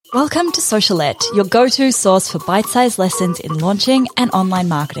Welcome to Socialette, your go-to source for bite-sized lessons in launching and online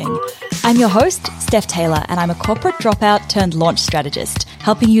marketing. I'm your host, Steph Taylor, and I'm a corporate dropout turned launch strategist,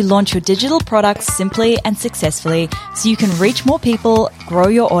 helping you launch your digital products simply and successfully so you can reach more people, grow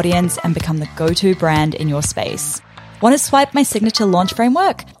your audience, and become the go-to brand in your space. Want to swipe my signature launch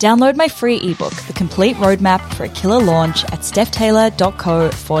framework? Download my free ebook, The Complete Roadmap for a Killer Launch at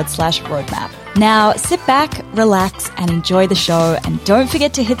stephtaylor.co/roadmap. Now, sit back, relax, and enjoy the show. And don't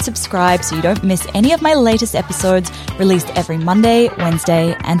forget to hit subscribe so you don't miss any of my latest episodes released every Monday,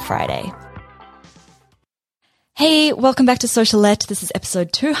 Wednesday, and Friday. Hey, welcome back to Socialette. This is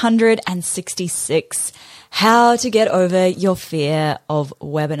episode 266. How to get over your fear of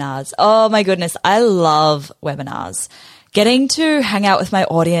webinars. Oh my goodness, I love webinars. Getting to hang out with my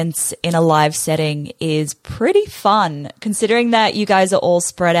audience in a live setting is pretty fun, considering that you guys are all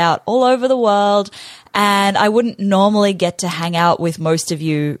spread out all over the world, and I wouldn't normally get to hang out with most of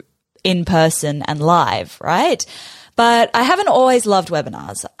you in person and live, right? But I haven't always loved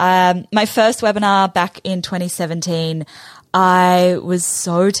webinars. My first webinar back in 2017, I was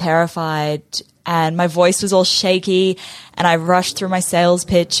so terrified and my voice was all shaky and I rushed through my sales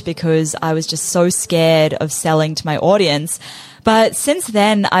pitch because I was just so scared of selling to my audience. But since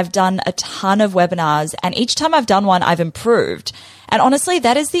then, I've done a ton of webinars and each time I've done one, I've improved. And honestly,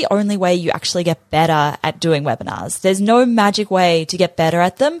 that is the only way you actually get better at doing webinars. There's no magic way to get better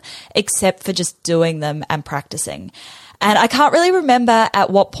at them except for just doing them and practicing. And I can't really remember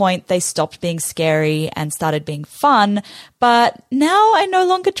at what point they stopped being scary and started being fun, but now I no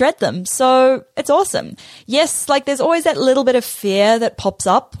longer dread them. So it's awesome. Yes, like there's always that little bit of fear that pops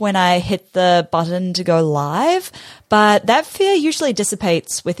up when I hit the button to go live, but that fear usually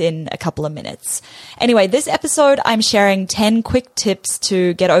dissipates within a couple of minutes. Anyway, this episode, I'm sharing 10 quick tips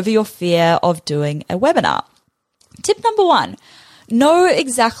to get over your fear of doing a webinar. Tip number 1. Know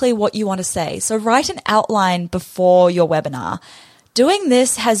exactly what you want to say. So write an outline before your webinar. Doing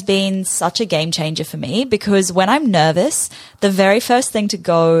this has been such a game changer for me because when I'm nervous, the very first thing to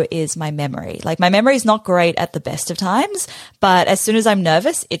go is my memory. Like my memory is not great at the best of times, but as soon as I'm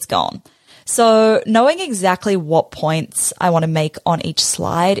nervous, it's gone. So knowing exactly what points I want to make on each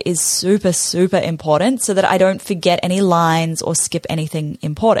slide is super, super important so that I don't forget any lines or skip anything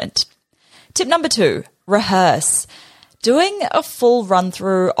important. Tip number 2, rehearse. Doing a full run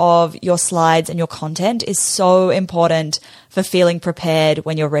through of your slides and your content is so important for feeling prepared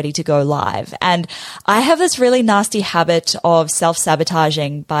when you're ready to go live. And I have this really nasty habit of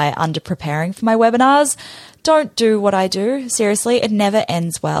self-sabotaging by under-preparing for my webinars. Don't do what I do. Seriously, it never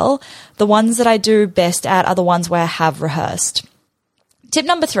ends well. The ones that I do best at are the ones where I have rehearsed. Tip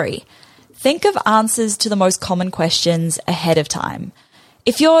number 3, think of answers to the most common questions ahead of time.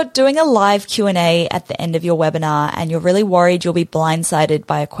 If you're doing a live Q&A at the end of your webinar and you're really worried you'll be blindsided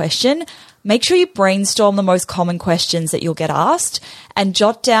by a question, make sure you brainstorm the most common questions that you'll get asked and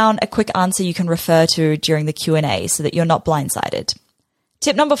jot down a quick answer you can refer to during the Q&A so that you're not blindsided.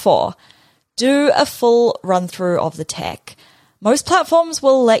 Tip number 4, do a full run through of the tech. Most platforms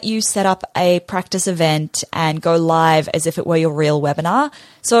will let you set up a practice event and go live as if it were your real webinar.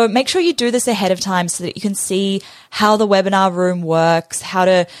 So make sure you do this ahead of time so that you can see how the webinar room works, how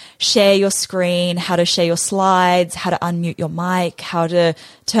to share your screen, how to share your slides, how to unmute your mic, how to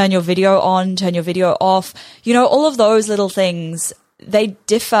turn your video on, turn your video off. You know, all of those little things, they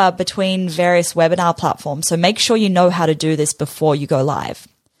differ between various webinar platforms. So make sure you know how to do this before you go live.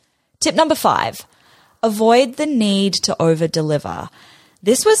 Tip number 5. Avoid the need to over-deliver.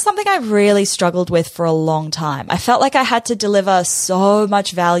 This was something I really struggled with for a long time. I felt like I had to deliver so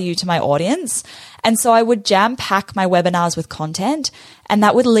much value to my audience, and so I would jam-pack my webinars with content, and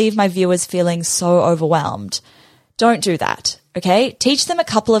that would leave my viewers feeling so overwhelmed. Don't do that, okay? Teach them a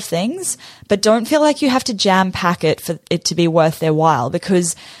couple of things, but don't feel like you have to jam-pack it for it to be worth their while,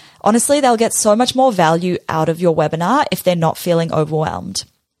 because honestly, they'll get so much more value out of your webinar if they're not feeling overwhelmed.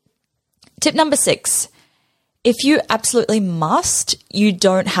 Tip number 6, if you absolutely must, you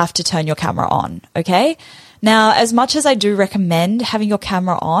don't have to turn your camera on, okay? Now, as much as I do recommend having your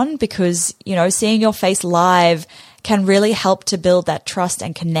camera on because, you know, seeing your face live can really help to build that trust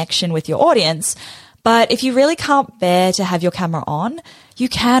and connection with your audience, but if you really can't bear to have your camera on, you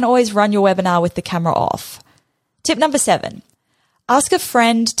can always run your webinar with the camera off. Tip number 7, ask a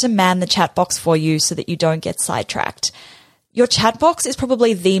friend to man the chat box for you so that you don't get sidetracked. Your chat box is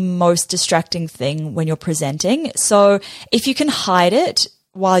probably the most distracting thing when you're presenting. So if you can hide it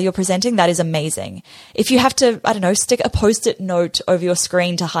while you're presenting, that is amazing. If you have to, stick a Post-it note over your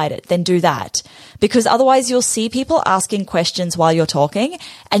screen to hide it, then do that. Because otherwise you'll see people asking questions while you're talking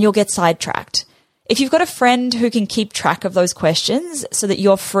and you'll get sidetracked. If you've got a friend who can keep track of those questions so that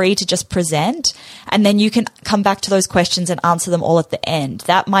you're free to just present and then you can come back to those questions and answer them all at the end,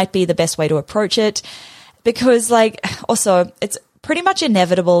 that might be the best way to approach it. Because also it's pretty much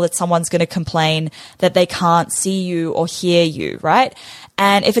inevitable that someone's going to complain that they can't see you or hear you, right?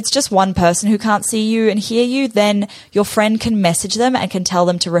 And if it's just one person who can't see you and hear you, then your friend can message them and can tell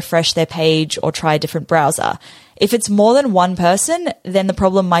them to refresh their page or try a different browser. If it's more than one person, then the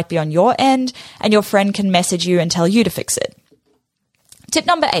problem might be on your end and your friend can message you and tell you to fix it. Tip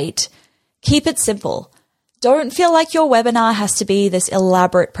number 8, keep it simple. Don't feel like your webinar has to be this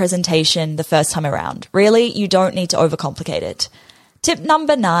elaborate presentation the first time around. Really, you don't need to overcomplicate it. Tip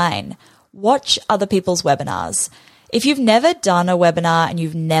number 9, watch other people's webinars. If you've never done a webinar and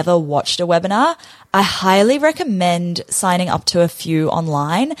you've never watched a webinar, I highly recommend signing up to a few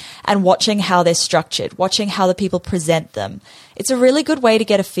online and watching how they're structured, watching how the people present them. It's a really good way to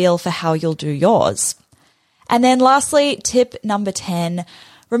get a feel for how you'll do yours. And then lastly, tip number 10,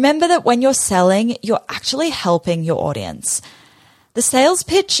 remember that when you're selling, you're actually helping your audience. The sales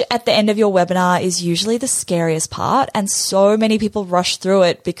pitch at the end of your webinar is usually the scariest part, and so many people rush through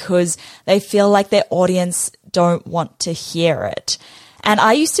it because they feel like their audience don't want to hear it. And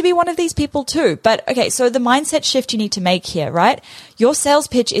I used to be one of these people too. But okay, so the mindset shift you need to make here, right? Your sales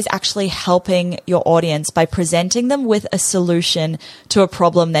pitch is actually helping your audience by presenting them with a solution to a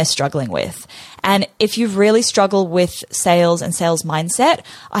problem they're struggling with. And if you really struggle with sales and sales mindset,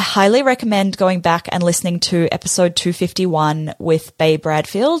 I highly recommend going back and listening to episode 251 with Bae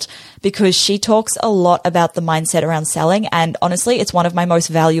Bradfield, because she talks a lot about the mindset around selling. And honestly, it's one of my most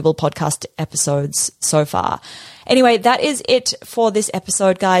valuable podcast episodes so far. Anyway, that is it for this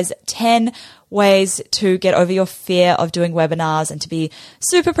episode, guys. 10 ways to get over your fear of doing webinars and to be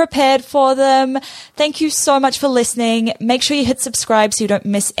super prepared for them. Thank you so much for listening. Make sure you hit subscribe so you don't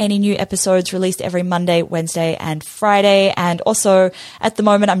miss any new episodes released every Monday, Wednesday, and Friday. And also, at the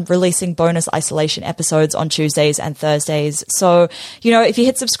moment, I'm releasing bonus isolation episodes on Tuesdays and Thursdays. So, if you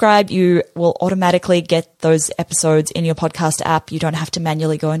hit subscribe, you will automatically get those episodes in your podcast app. You don't have to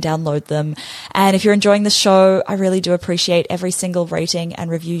manually go and download them. And if you're enjoying the show, I really do appreciate every single rating and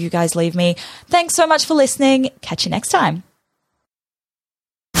review you guys leave me. Thanks so much for listening. Catch you next time.